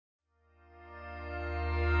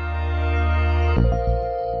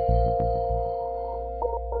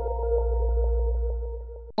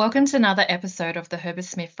Welcome to another episode of the Herbert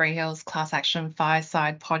Smith Freehills Class Action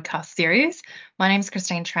Fireside podcast series. My name is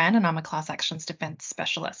Christine Tran and I'm a Class Actions Defence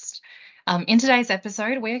Specialist. In today's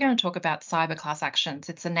episode, we're going to talk about cyber class actions.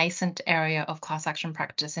 It's a nascent area of class action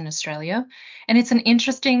practice in Australia, and it's an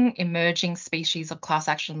interesting emerging species of class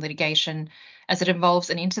action litigation as it involves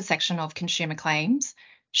an intersection of consumer claims,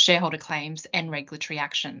 shareholder claims, and regulatory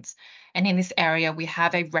actions. And in this area, we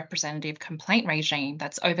have a representative complaint regime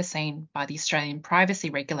that's overseen by the Australian privacy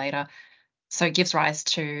regulator. So it gives rise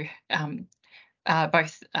to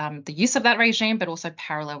both the use of that regime, but also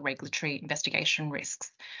parallel regulatory investigation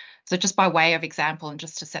risks. So just by way of example, and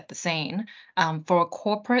just to set the scene, for a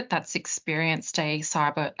corporate that's experienced a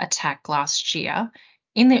cyber attack last year,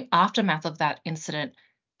 in the aftermath of that incident,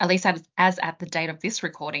 at least as at the date of this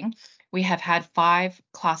recording, we have had 5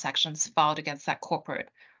 class actions filed against that corporate.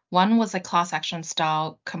 One was a class action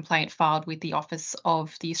style complaint filed with the Office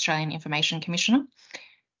of the Australian Information Commissioner.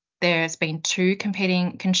 There's been 2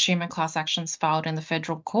 competing consumer class actions filed in the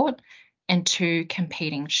federal court and 2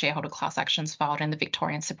 competing shareholder class actions filed in the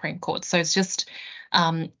Victorian Supreme Court. So it's just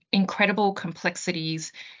incredible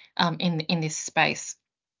complexities in this space.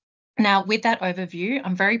 Now, with that overview,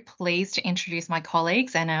 I'm very pleased to introduce my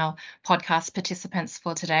colleagues and our podcast participants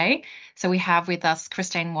for today. So we have with us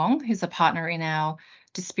Christine Wong, who's a partner in our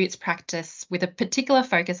disputes practice with a particular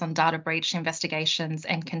focus on data breach investigations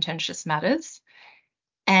and contentious matters.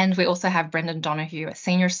 And we also have Brendan Donohue, a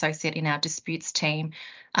senior associate in our disputes team,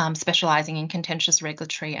 specialising in contentious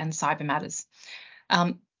regulatory and cyber matters.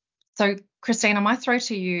 So, Christine, I might throw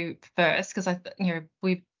to you first because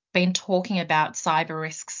we've been talking about cyber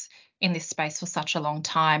risks in this space for such a long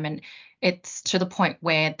time, and it's to the point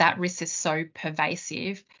where that risk is so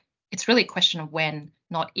pervasive. It's really a question of when,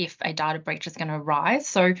 not if, a data breach is going to arise.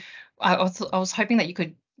 So, I was hoping that you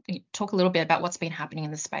could talk a little bit about what's been happening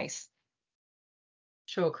in the space.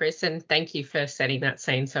 Sure, Chris, and thank you for setting that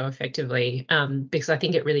scene so effectively, because I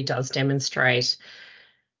think it really does demonstrate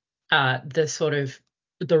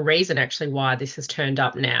the reason actually why this has turned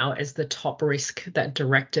up now as the top risk that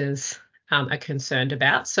directors are concerned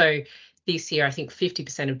about. So this year, I think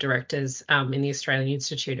 50% of directors in the Australian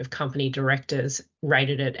Institute of Company Directors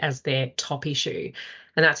rated it as their top issue,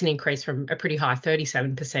 and that's an increase from a pretty high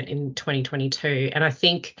 37% in 2022. And I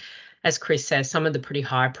think, as Chris says, some of the pretty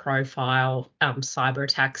high-profile cyber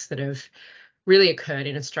attacks that have really occurred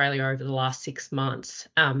in Australia over the last 6 months,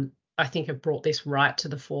 I think have brought this right to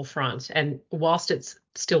the forefront. And whilst it's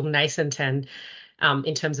still nascent and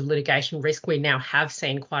in terms of litigation risk, we now have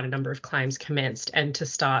seen quite a number of claims commenced and to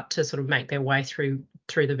start to sort of make their way through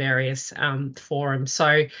the various forums. So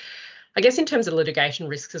I guess in terms of litigation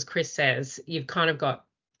risks, as Chris says, you've kind of got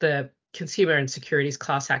the consumer and securities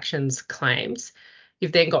class actions claims.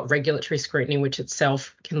 You've then got regulatory scrutiny, which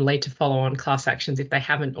itself can lead to follow-on class actions if they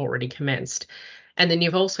haven't already commenced. And then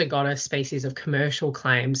you've also got a species of commercial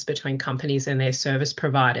claims between companies and their service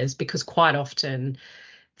providers, because quite often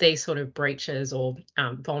these sort of breaches or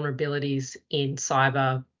vulnerabilities in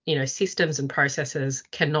cyber, systems and processes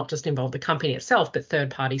can not just involve the company itself, but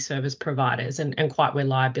third-party service providers, and quite where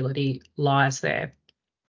liability lies there.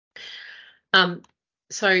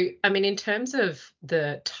 So, I mean, in terms of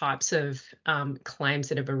the types of claims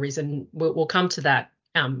that have arisen, we'll come to that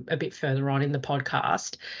a bit further on in the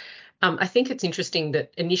podcast. I think it's interesting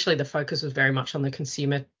that initially the focus was very much on the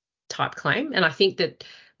consumer type claim. And I think that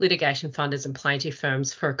litigation funders and plaintiff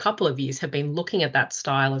firms for a couple of years have been looking at that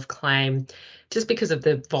style of claim just because of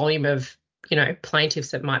the volume of, plaintiffs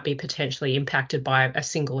that might be potentially impacted by a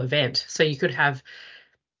single event. So you could have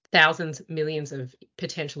thousands, millions of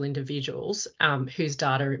potential individuals whose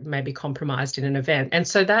data may be compromised in an event. And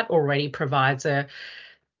so that already provides an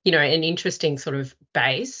interesting sort of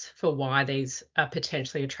base for why these are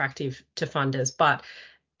potentially attractive to funders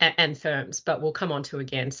and firms. But we'll come on to,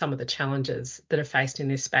 again, some of the challenges that are faced in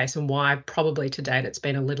this space and why probably to date it's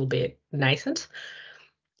been a little bit nascent.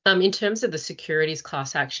 In terms of the securities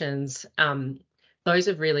class actions, those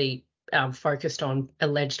have really focused on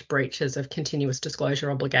alleged breaches of continuous disclosure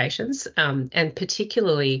obligations, and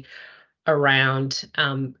particularly around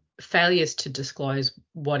failures to disclose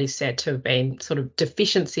what is said to have been sort of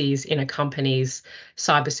deficiencies in a company's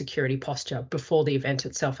cybersecurity posture before the event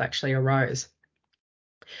itself actually arose.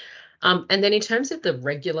 And then in terms of the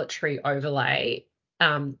regulatory overlay,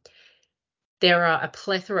 there are a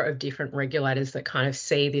plethora of different regulators that kind of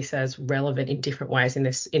see this as relevant in different ways in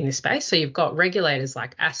this space. So you've got regulators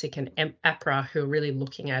like ASIC and APRA who are really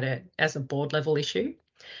looking at it as a board level issue,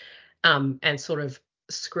 and sort of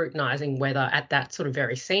scrutinising whether at that sort of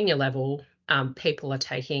very senior level people are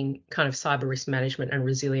taking kind of cyber risk management and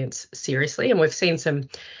resilience seriously. And we've seen some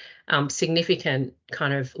significant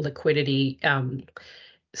kind of liquidity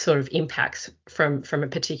sort of impacts from a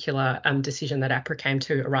particular decision that APRA came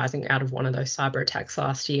to arising out of one of those cyber attacks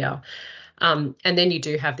last year. And then you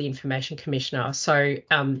do have the Information Commissioner. So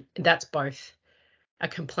that's both a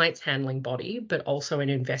complaints handling body, but also an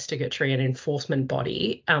investigatory and enforcement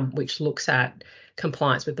body, which looks at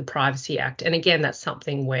compliance with the Privacy Act. And again, that's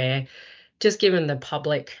something where, just given the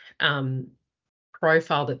public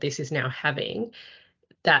profile that this is now having,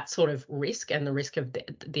 that sort of risk and the risk of the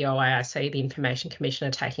OIIC, the Information Commissioner,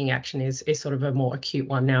 taking action is sort of a more acute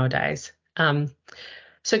one nowadays.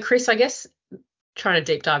 So, Chris, I guess trying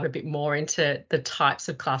to deep dive a bit more into the types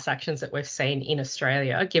of class actions that we've seen in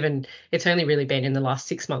Australia, given it's only really been in the last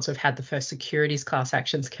 6 months we've had the first securities class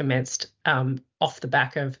actions commenced off the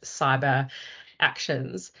back of cyber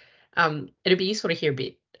actions. It'd be useful to hear a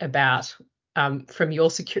bit about, from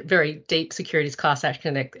your very deep securities class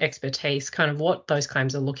action expertise, kind of what those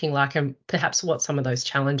claims are looking like and perhaps what some of those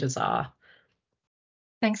challenges are.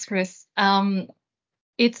 Thanks, Chris.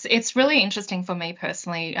 It's really interesting for me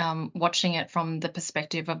personally, watching it from the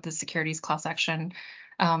perspective of the securities class action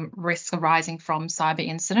risk arising from cyber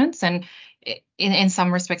incidents, and in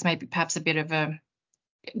some respects, maybe perhaps a bit of a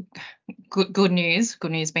good news.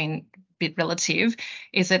 Good news being a bit relative,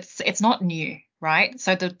 is it's not new, right?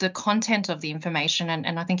 So the content of the information,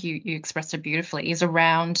 and I think you expressed it beautifully, is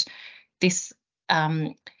around this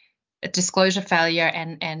disclosure failure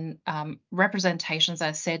and representations that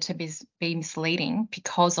are said to be misleading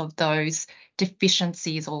because of those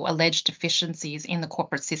deficiencies or alleged deficiencies in the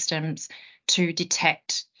corporate systems to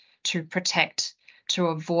detect, to protect, to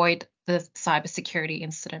avoid the cybersecurity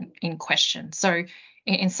incident in question. So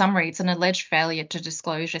in summary, it's an alleged failure to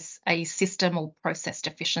disclose a system or process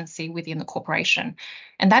deficiency within the corporation.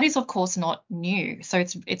 And that is, of course, not new. So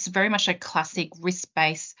it's very much a classic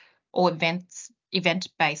risk-based or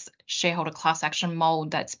event-based shareholder class action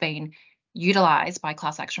mold that's been utilised by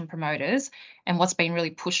class action promoters. And what's been really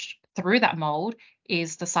pushed through that mold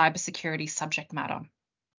is the cybersecurity subject matter.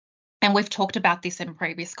 And we've talked about this in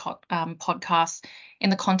previous podcasts in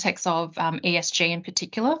the context of ESG in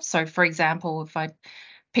particular. So, for example, if I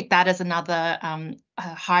pick that as another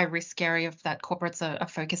high risk area that corporates are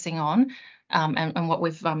focusing on, and what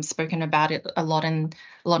we've spoken about it a lot in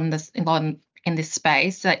this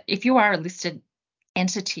space, that if you are a listed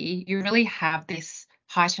entity, you really have this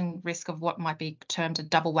heightened risk of what might be termed a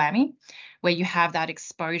double whammy, where you have that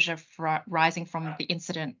exposure rising from the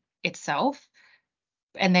incident itself,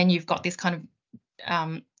 and then you've got this kind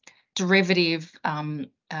of derivative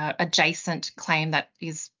adjacent claim that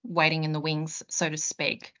is waiting in the wings, so to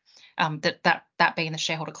speak. That being the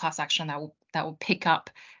shareholder class action that will pick up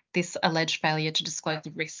this alleged failure to disclose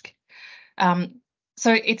the risk.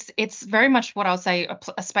 So it's very much what I'll say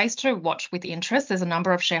a space to watch with interest. There's a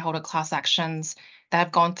number of shareholder class actions that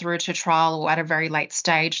have gone through to trial or at a very late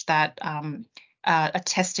stage that are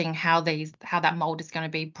testing how that mold is going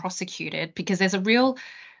to be prosecuted, because there's a real,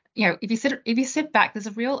 if you sit back, there's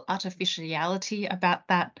a real artificiality about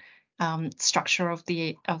that structure of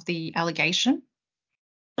the allegation,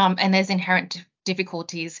 and there's inherent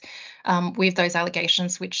difficulties with those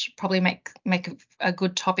allegations, which probably make a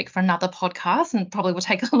good topic for another podcast, and probably will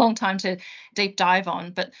take a long time to deep dive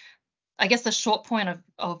on. But I guess the short point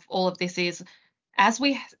of all of this is, as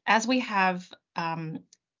we have,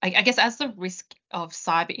 I guess, as the risk of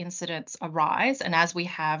cyber incidents arise, and as we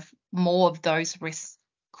have more of those risks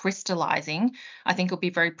crystallizing, I think it'll be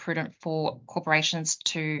very prudent for corporations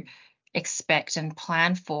to expect and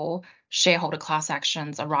plan for shareholder class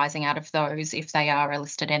actions arising out of those if they are a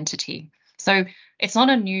listed entity. So it's not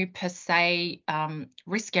a new per se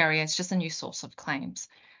risk area, it's just a new source of claims.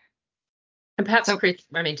 And perhaps, Chris,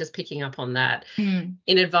 just picking up on that, in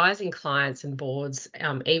advising clients and boards,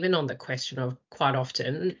 even on the question of, quite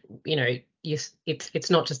often, it's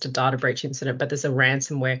not just a data breach incident, but there's a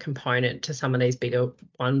ransomware component to some of these bigger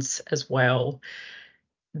ones as well.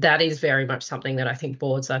 That is very much something that I think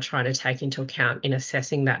boards are trying to take into account in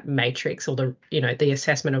assessing that matrix, or the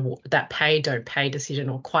assessment of that pay, don't pay decision,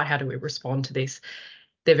 or quite how do we respond to this.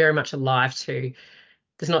 They're very much alive to,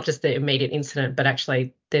 there's not just the immediate incident, but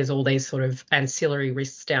actually there's all these sort of ancillary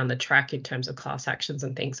risks down the track in terms of class actions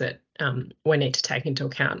and things that we need to take into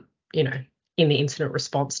account, in the incident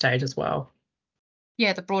response stage as well.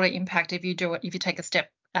 Yeah, the broader impact, if you take a step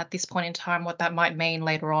at this point in time, what that might mean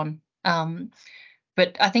later on.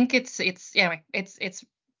 But I think it's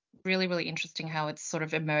really, really interesting how it's sort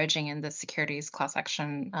of emerging in the securities class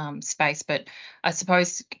action space. But I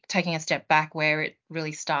suppose taking a step back, where it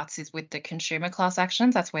really starts is with the consumer class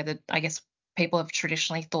actions. That's where I guess people have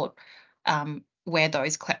traditionally thought where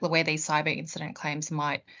these cyber incident claims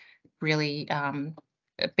might really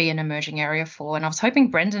be an emerging area for. And I was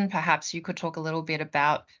hoping, Brendan, perhaps you could talk a little bit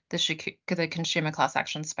about the consumer class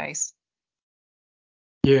action space.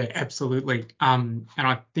 Yeah, absolutely. And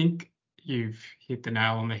I think you've hit the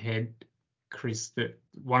nail on the head, Chris, that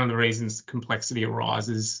one of the reasons complexity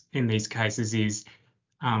arises in these cases is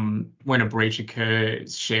when a breach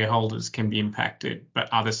occurs, shareholders can be impacted, but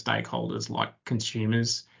other stakeholders like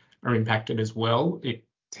consumers are impacted as well. It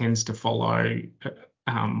tends to follow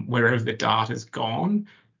wherever the data's gone.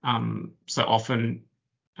 So often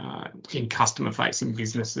in customer-facing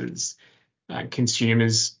businesses,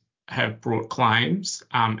 consumers have brought claims,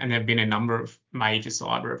 and there have been a number of major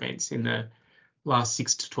cyber events in the last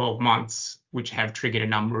 6 to 12 months which have triggered a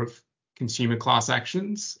number of consumer class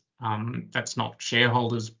actions. That's not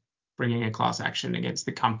shareholders bringing a class action against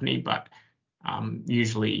the company, but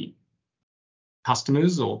usually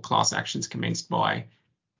customers or class actions commenced by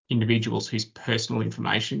individuals whose personal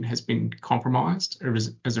information has been compromised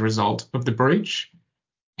as a result of the breach.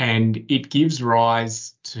 And it gives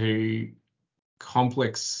rise to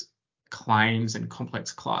complex claims and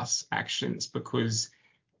complex class actions because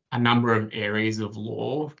a number of areas of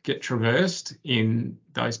law get traversed in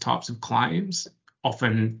those types of claims.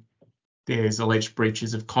 Often there's alleged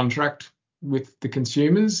breaches of contract with the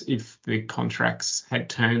consumers if the contracts had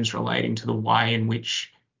terms relating to the way in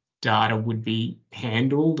which data would be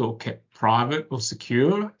handled or kept private or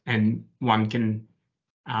secure. And one can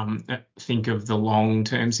think of the long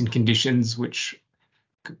terms and conditions which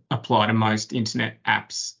apply to most internet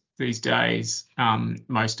apps these days.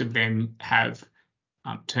 Most of them have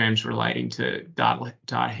terms relating to data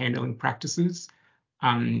handling practices,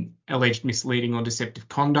 alleged misleading or deceptive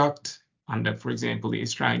conduct under, for example, the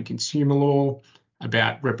Australian consumer law,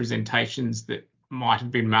 about representations that might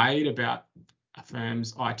have been made about a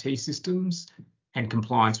firm's IT systems and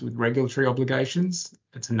compliance with regulatory obligations.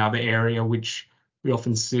 That's another area which we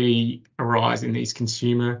often see arise in these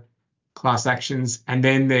consumer class actions. And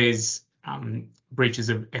then there's breaches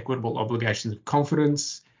of equitable obligations of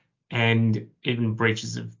confidence and even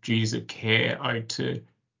breaches of duties of care owed to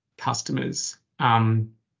customers.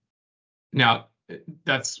 Now,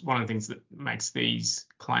 that's one of the things that makes these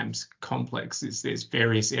claims complex is there's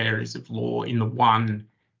various areas of law in the one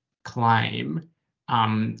claim.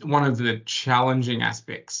 One of the challenging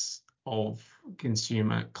aspects of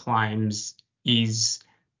consumer claims is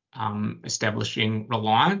establishing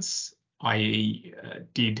reliance, i.e.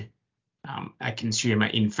 Did a consumer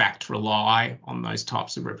in fact rely on those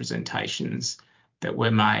types of representations that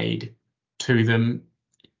were made to them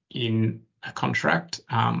in a contract,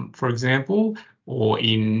 for example, or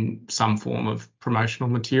in some form of promotional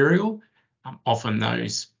material. Often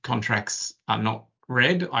those contracts are not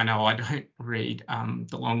read. I know I don't read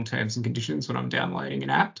the long terms and conditions when I'm downloading an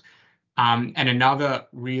app. And another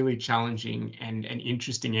really challenging and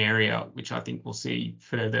interesting area, which I think we'll see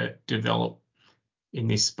further develop in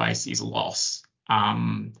this space, is loss.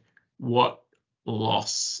 What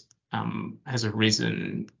loss has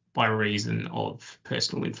arisen by reason of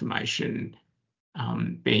personal information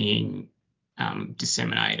being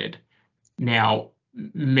disseminated? Now,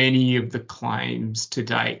 many of the claims to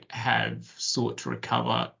date have sought to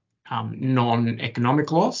recover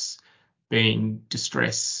non-economic loss, being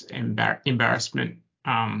distress, embarrassment,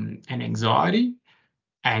 and anxiety.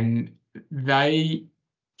 And they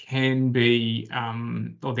can be,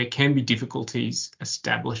 or there can be difficulties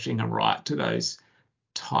establishing a right to those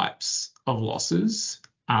types of losses,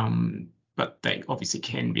 but they obviously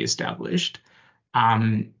can be established.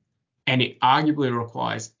 And it arguably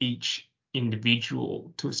requires each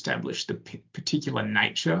individual to establish the particular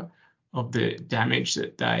nature of the damage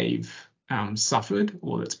that they've suffered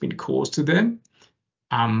or that's been caused to them.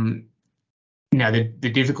 Now, the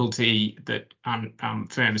difficulty that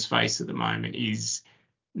firms face at the moment is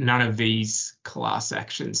none of these class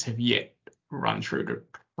actions have yet run through to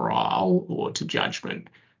trial or to judgment.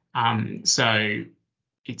 So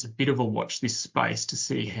it's a bit of a watch this space to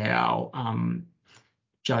see how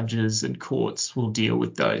judges and courts will deal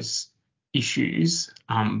with those issues,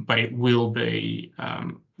 but it will be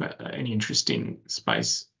an interesting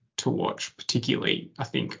space to watch, particularly, I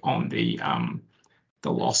think, on the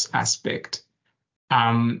loss aspect.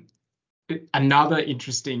 Another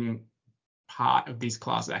interesting part of these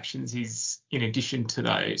class actions is, in addition to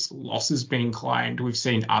those losses being claimed, we've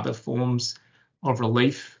seen other forms of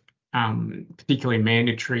relief, particularly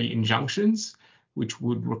mandatory injunctions, which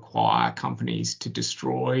would require companies to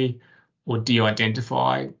destroy or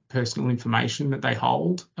de-identify personal information that they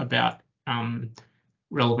hold about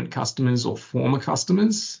relevant customers or former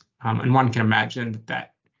customers. And one can imagine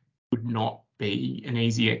that would not be an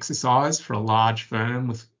easy exercise for a large firm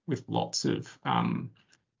with with lots of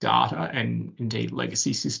data and indeed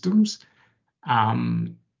legacy systems.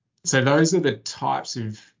 So those are the types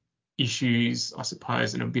of issues, I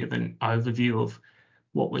suppose, and a bit of an overview of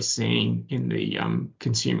what we're seeing in the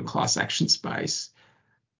consumer class action space.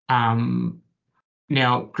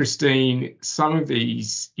 Now, Christine, some of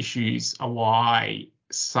these issues are why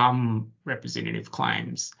some representative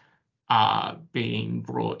claims are being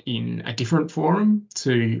brought in a different forum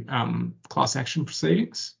to class action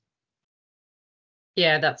proceedings.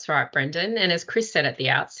 Yeah, that's right, Brendan. And as Chris said at the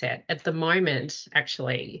outset, at the moment,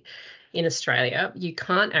 actually, in Australia, you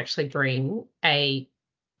can't actually bring a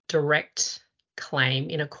direct claim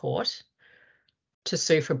in a court to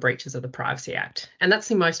sue for breaches of the Privacy Act. And that's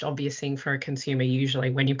the most obvious thing for a consumer usually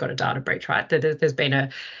when you've got a data breach, right? That there's been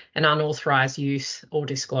an unauthorized use or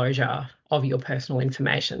disclosure of your personal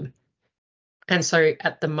information. And so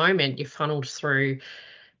at the moment, you're funneled through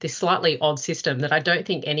this slightly odd system that I don't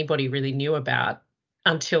think anybody really knew about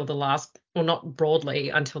until the last, or not broadly,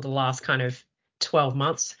 until the last kind of 12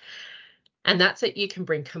 months. And that's that you can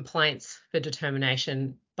bring complaints for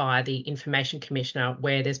determination by the Information Commissioner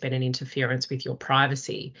where there's been an interference with your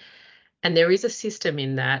privacy. And there is a system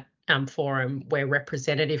in that forum where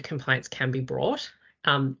representative complaints can be brought,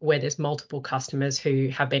 where there's multiple customers who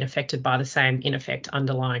have been affected by the same, in effect,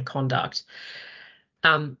 underlying conduct.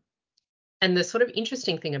 And the sort of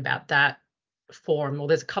interesting thing about that forum, well,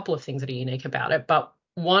 there's a couple of things that are unique about it, but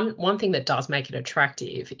one thing that does make it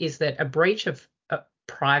attractive is that a breach of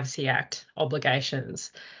Privacy Act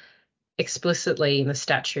obligations explicitly in the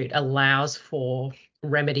statute allows for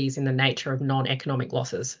remedies in the nature of non-economic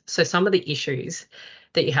losses. So some of the issues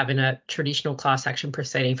that you have in a traditional class action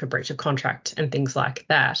proceeding for breach of contract and things like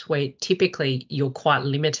that, where typically you're quite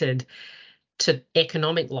limited to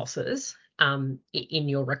economic losses in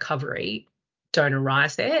your recovery, don't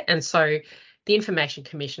arise there. And so the Information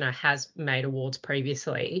Commissioner has made awards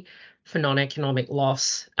previously for non-economic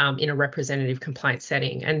loss in a representative complaint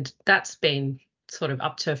setting. And that's been sort of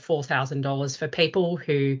up to $4,000 for people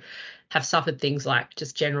who have suffered things like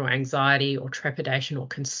just general anxiety or trepidation or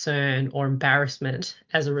concern or embarrassment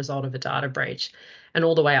as a result of a data breach, and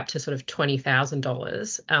all the way up to sort of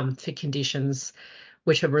 $20,000 for conditions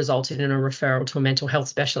which have resulted in a referral to a mental health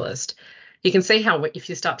specialist. You can see how if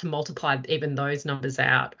you start to multiply even those numbers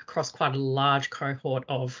out across quite a large cohort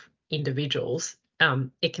of individuals,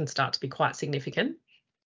 it can start to be quite significant.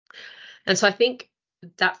 And so I think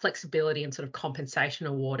that flexibility and sort of compensation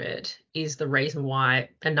awarded is the reason why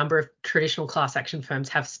a number of traditional class action firms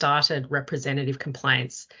have started representative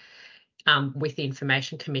complaints with the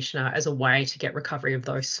Information Commissioner as a way to get recovery of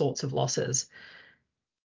those sorts of losses.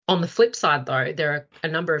 On the flip side, though, there are a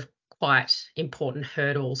number of quite important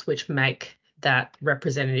hurdles which make that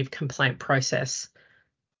representative complaint process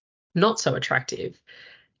not so attractive.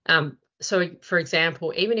 So, for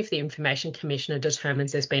example, even if the Information Commissioner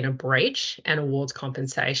determines there's been a breach and awards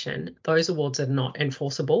compensation, those awards are not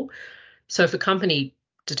enforceable. So if a company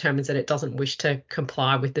determines that it doesn't wish to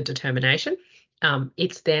comply with the determination,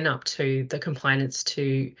 it's then up to the complainants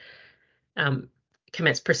to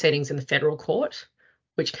commence proceedings in the federal court,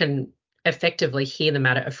 which can effectively hear the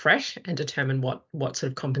matter afresh and determine what sort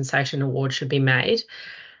of compensation award should be made.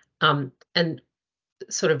 And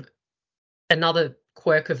sort of another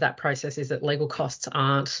quirk of that process is that legal costs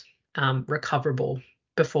aren't recoverable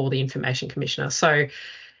before the Information Commissioner. So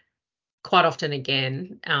quite often,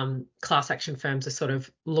 again, class action firms are sort of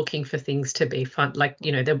looking for things to be fun, like,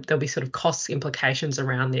 you know, there'll be sort of cost implications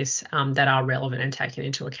around this that are relevant and taken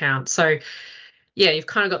into account. So yeah, you've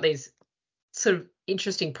kind of got these sort of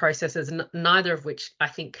interesting processes, neither of which I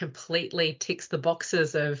think completely ticks the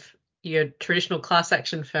boxes of your traditional class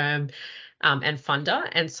action firm and funder.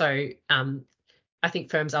 And so I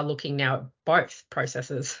think firms are looking now at both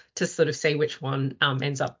processes to sort of see which one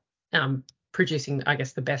ends up producing, I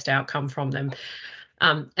guess, the best outcome from them.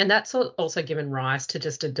 And that's also given rise to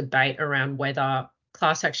just a debate around whether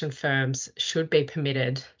class action firms should be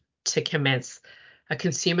permitted to commence a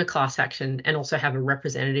consumer class action and also have a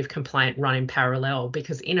representative complaint run in parallel,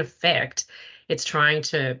 because in effect, it's trying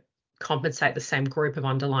to compensate the same group of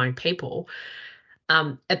underlying people.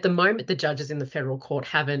 At the moment, the judges in the federal court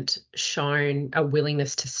haven't shown a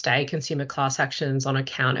willingness to stay consumer class actions on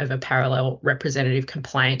account of a parallel representative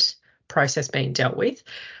complaint process being dealt with.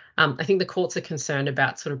 I think the courts are concerned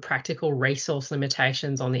about sort of practical resource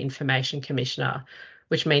limitations on the Information Commissioner,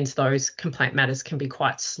 which means those complaint matters can be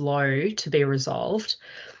quite slow to be resolved,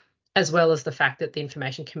 as well as the fact that the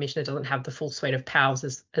Information Commissioner doesn't have the full suite of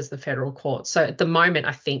powers as the federal court. So at the moment,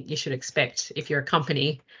 I think you should expect, if you're a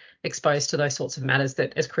company exposed to those sorts of matters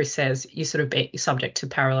that, as Chris says, you sort of be subject to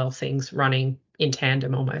parallel things running in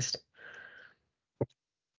tandem almost.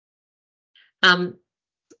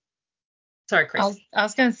 Sorry, Chris. I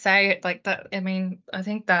was going to say, like, that. I mean, I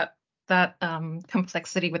think that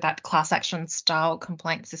complexity with that class action style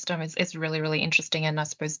complaint system is really, really interesting, and I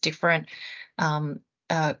suppose different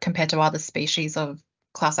compared to other species of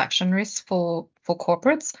class action risk for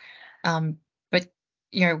corporates. But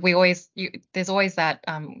there's always that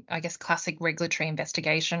I guess classic regulatory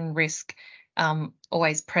investigation risk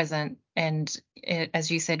always present, and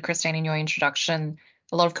as you said, Christine, in your introduction,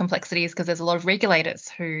 a lot of complexities because there's a lot of regulators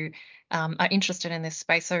who are interested in this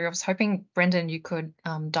space. So I was hoping, Brendan, you could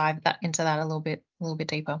dive into that a little bit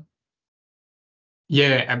deeper.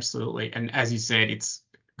 Yeah, absolutely. And as you said, it's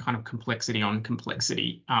kind of complexity on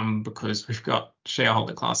complexity because we've got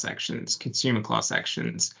shareholder class actions, consumer class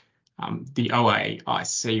actions, the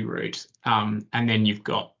OAIC route, and then you've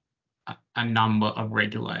got a number of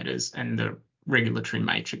regulators, and the regulatory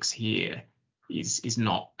matrix here is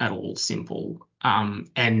not at all simple.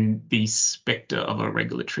 And the spectre of a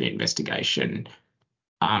regulatory investigation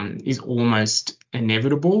is almost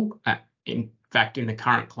inevitable. In fact, in the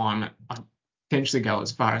current climate, I'd potentially go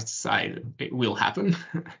as far as to say that it will happen.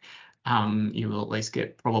 You will at least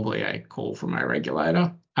get probably a call from a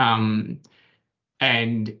regulator. And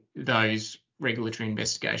those regulatory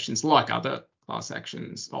investigations, like other class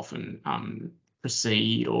actions, often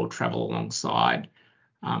precede or travel alongside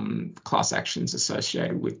class actions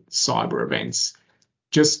associated with cyber events.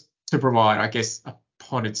 Just to provide, I guess, a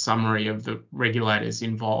potted summary of the regulators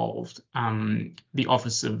involved, the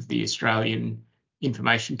Office of the Australian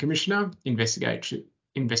Information Commissioner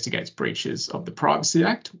investigates breaches of the Privacy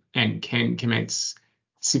Act and can commence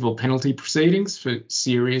civil penalty proceedings for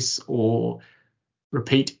serious or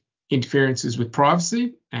repeat interferences with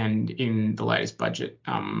privacy. And in the latest budget,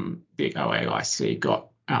 the OAIC got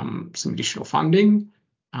some additional funding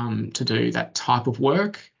to do that type of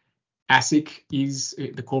work. ASIC is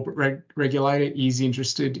the corporate regulator, is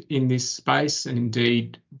interested in this space and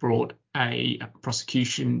indeed brought a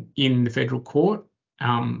prosecution in the federal court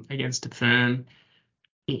against a firm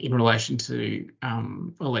in relation to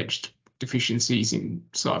alleged deficiencies in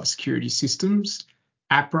cybersecurity systems.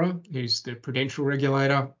 APRA, who's the prudential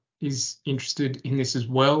regulator, is interested in this as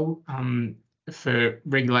well. For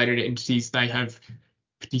regulated entities, they have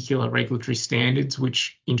particular regulatory standards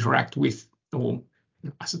which interact with, or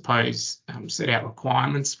I suppose, set out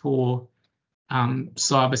requirements for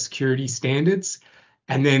cybersecurity standards.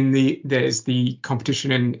 And then there's the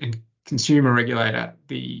competition and consumer regulator,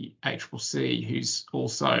 the ACCC, who's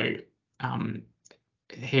also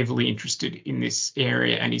heavily interested in this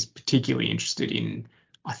area and is particularly interested in,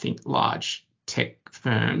 I think, large tech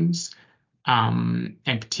firms, and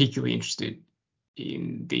particularly interested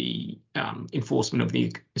in the enforcement of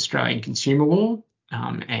the Australian consumer law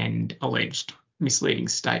and alleged misleading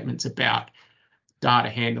statements about data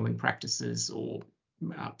handling practices or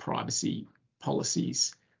privacy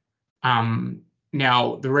policies.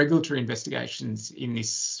 Now, the regulatory investigations in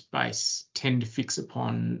this space tend to fix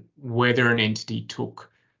upon whether an entity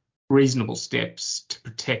took reasonable steps to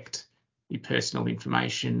protect the personal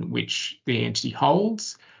information which the entity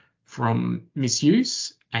holds from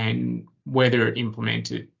misuse, and whether it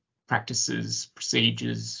implemented practices,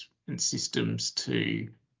 procedures, and systems to,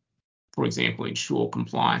 for example, ensure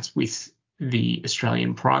compliance with the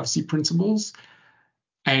Australian privacy principles,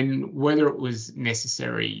 and whether it was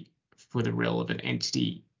necessary for the relevant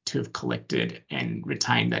entity to have collected and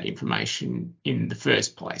retained that information in the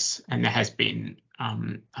first place. And there has been,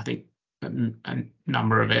 I think, a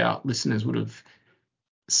number of our listeners would have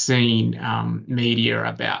seen media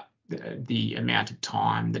about the amount of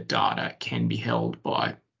time that data can be held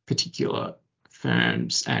by particular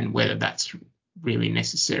firms and whether that's really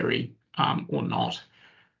necessary or not.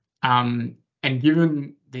 And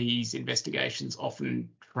given these investigations often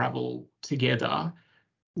travel together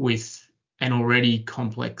with an already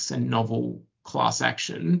complex and novel class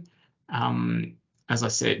action, as I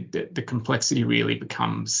said, the complexity really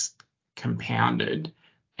becomes compounded,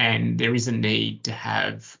 and there is a need to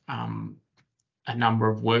have a number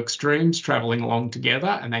of work streams travelling along together,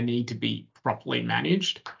 and they need to be properly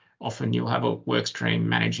managed. Often you'll have a work stream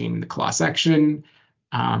managing the class action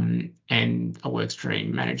and a work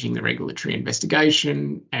stream managing the regulatory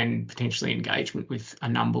investigation and potentially engagement with a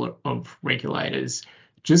number of regulators,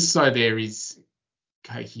 just so there is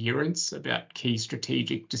coherence about key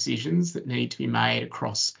strategic decisions that need to be made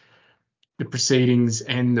across the proceedings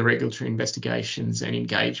and the regulatory investigations and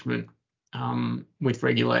engagement with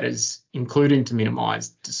regulators, including to minimise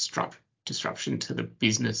disruption to the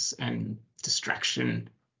business and distraction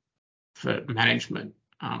for management.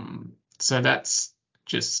 So that's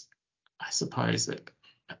just, I suppose, a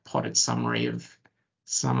potted summary of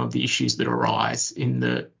some of the issues that arise in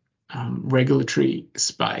the regulatory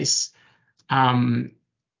space.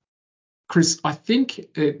 Chris, I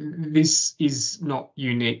think this is not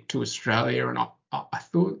unique to Australia, and I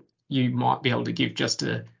thought you might be able to give just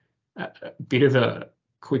a bit of a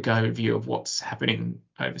quick overview of what's happening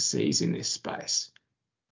overseas in this space.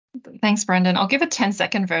 Thanks, Brendan. I'll give a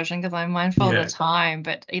 10-second version because I'm mindful of the time,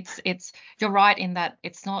 but it's you're right in that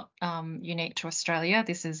it's not unique to Australia.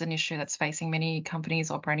 This is an issue that's facing many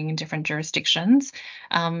companies operating in different jurisdictions.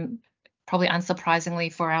 Probably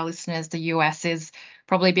unsurprisingly for our listeners, the US is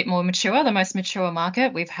probably a bit more mature, the most mature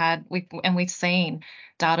market. We've seen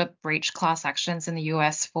data breach class actions in the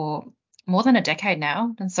US for more than a decade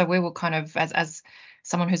now, and so we were kind of, as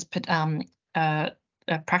someone who's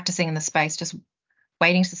practicing in the space, just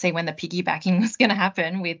waiting to see when the piggybacking was going to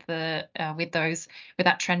happen with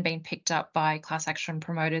that trend being picked up by class action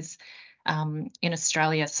promoters in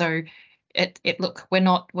Australia. So look, we're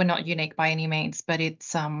not unique by any means, but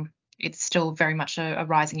it's still very much a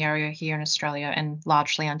rising area here in Australia and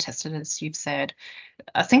largely untested, as you've said.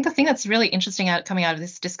 I think the thing that's really interesting coming out of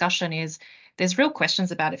this discussion is there's real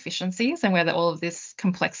questions about efficiencies and whether all of this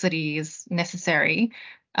complexity is necessary.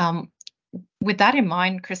 With that in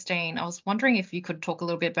mind, Christine, I was wondering if you could talk a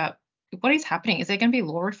little bit about what is happening. Is there going to be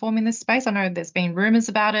law reform in this space? I know there's been rumours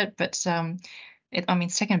about it, but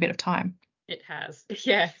it's taken a bit of time. It has,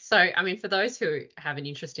 yeah. So, I mean, for those who have an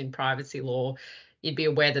interest in privacy law, you'd be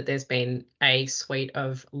aware that there's been a suite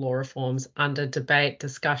of law reforms under debate,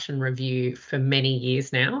 discussion, review for many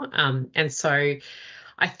years now. And so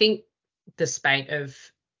I think the spate of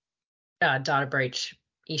data breach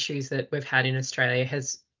issues that we've had in Australia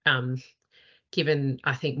has given,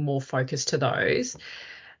 I think, more focus to those.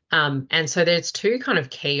 And so there's two kind of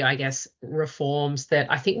key, I guess, reforms that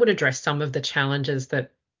I think would address some of the challenges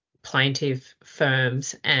that plaintiff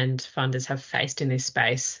firms and funders have faced in this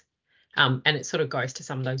space. And it sort of goes to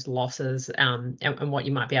some of those losses and what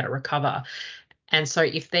you might be able to recover. And so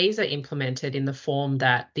if these are implemented in the form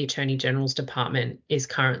that the Attorney General's Department is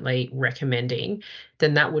currently recommending,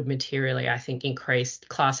 then that would materially, I think, increase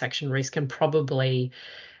class action risk and probably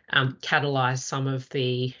catalyse some of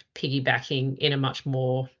the piggybacking in a much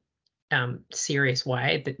more serious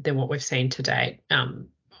way than what we've seen to date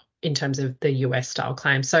in terms of the US style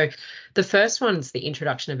claims. So the first one's the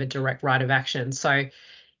introduction of a direct right of action. So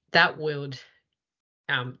that would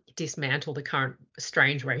dismantle the current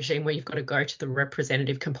strange regime where you've got to go to the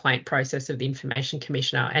representative complaint process of the Information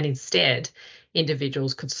Commissioner, and instead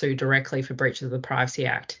individuals could sue directly for breaches of the Privacy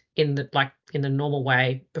Act in the normal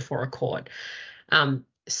way before a court.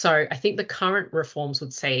 So I think the current reforms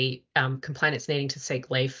would see complainants needing to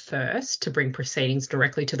seek leave first to bring proceedings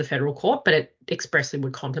directly to the federal court, but it expressly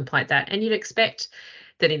would contemplate that. And you'd expect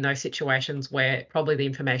that in those situations where probably the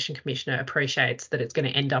Information Commissioner appreciates that it's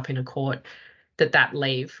going to end up in a court, that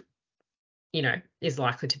leave, is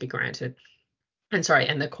likely to be granted. And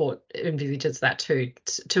the court envisages that too,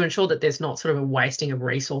 to ensure that there's not sort of a wasting of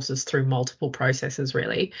resources through multiple processes,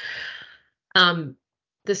 really.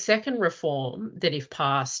 The second reform that, if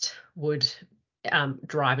passed, would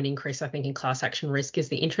drive an increase, I think, in class action risk is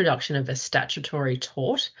the introduction of a statutory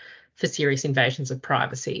tort for serious invasions of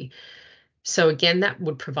privacy. So again, that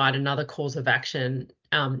would provide another cause of action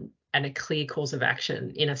and a clear cause of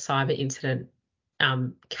action in a cyber incident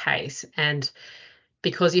case. And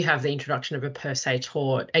because you have the introduction of a per se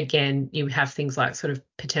tort, again, you have things like sort of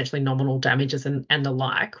potentially nominal damages and the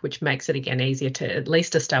like, which makes it, again, easier to at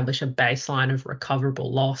least establish a baseline of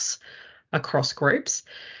recoverable loss across groups.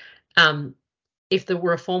 If the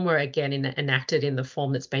reform were, again, enacted in the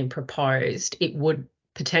form that's been proposed, it would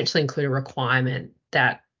potentially include a requirement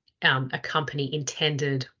that a company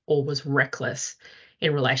intended or was reckless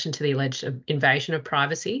in relation to the alleged invasion of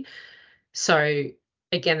privacy. So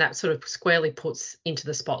again, that sort of squarely puts into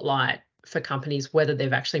the spotlight for companies whether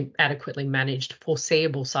they've actually adequately managed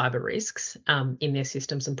foreseeable cyber risks in their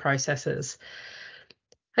systems and processes.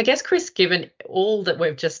 I guess, Chris, given all that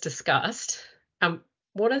we've just discussed,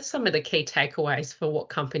 what are some of the key takeaways for what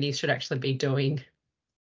companies should actually be doing?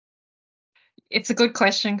 It's a good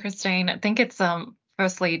question, Christine. I think it's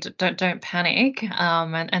firstly, don't panic,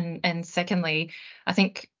 and secondly, I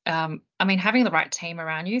think having the right team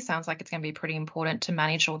around you sounds like it's going to be pretty important to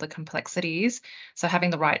manage all the complexities. So having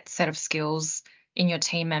the right set of skills in your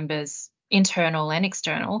team members, internal and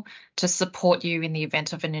external, to support you in the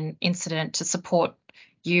event of an incident, to support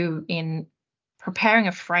you in preparing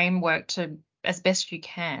a framework to, as best you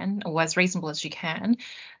can, or as reasonable as you can,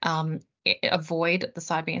 avoid the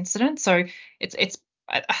cyber incident. So it's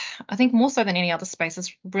I think more so than any other space,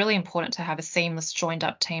 it's really important to have a seamless,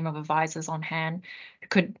 joined-up team of advisors on hand who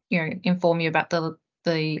could, inform you about the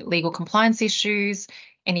legal compliance issues,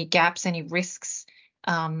 any gaps, any risks,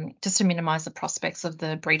 just to minimize the prospects of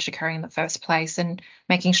the breach occurring in the first place, and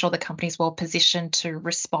making sure the company's well positioned to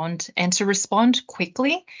respond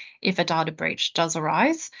quickly if a data breach does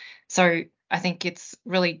arise. So I think it's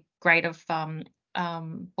really great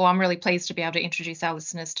I'm really pleased to be able to introduce our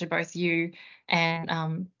listeners to both you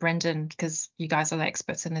and Brendan, because you guys are the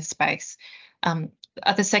experts in this space.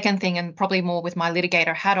 The second thing, and probably more with my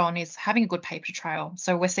litigator hat on, is having a good paper trail.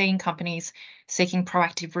 So we're seeing companies seeking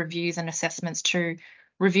proactive reviews and assessments to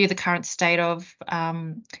review the current state of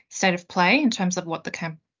play in terms of what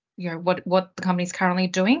what the company's currently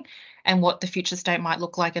doing and what the future state might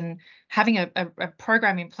look like, and having a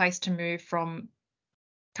program in place to move from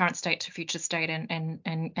current state to future state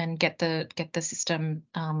and get the system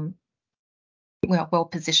well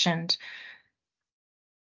positioned.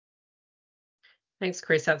 Thanks,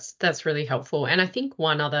 Chris. That's really helpful. And I think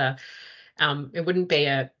one other, it wouldn't be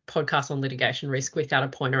a podcast on litigation risk without a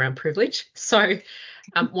point around privilege. So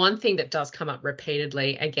one thing that does come up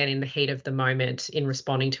repeatedly, again, in the heat of the moment in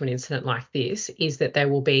responding to an incident like this, is that there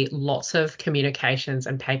will be lots of communications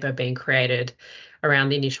and paper being created around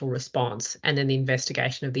the initial response and then the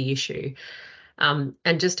investigation of the issue. And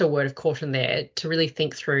just a word of caution there to really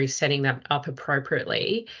think through setting that up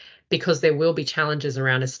appropriately, because there will be challenges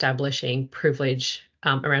around establishing privilege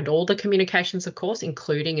around all the communications, of course,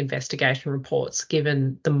 including investigation reports,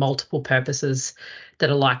 given the multiple purposes that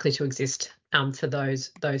are likely to exist for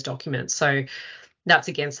those documents. So that's,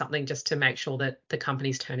 again, something just to make sure that the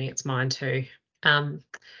company's turning its mind to.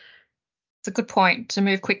 It's a good point, to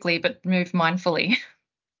move quickly, but move mindfully.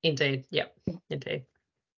 Indeed. Yep. Indeed.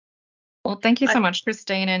 Well, thank you so much,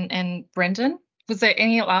 Christine and Brendan. Was there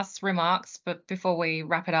any last remarks before we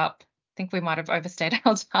wrap it up? I think we might have overstayed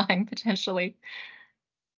our time potentially.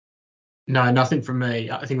 No, nothing from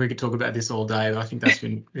me. I think we could talk about this all day, but I think that's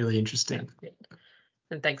been really interesting.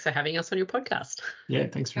 And thanks for having us on your podcast. Yeah,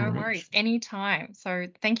 thanks very much. No worries, anytime. So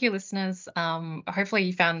thank you, listeners. Hopefully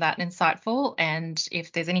you found that insightful. And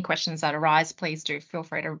if there's any questions that arise, please do feel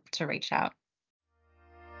free to reach out.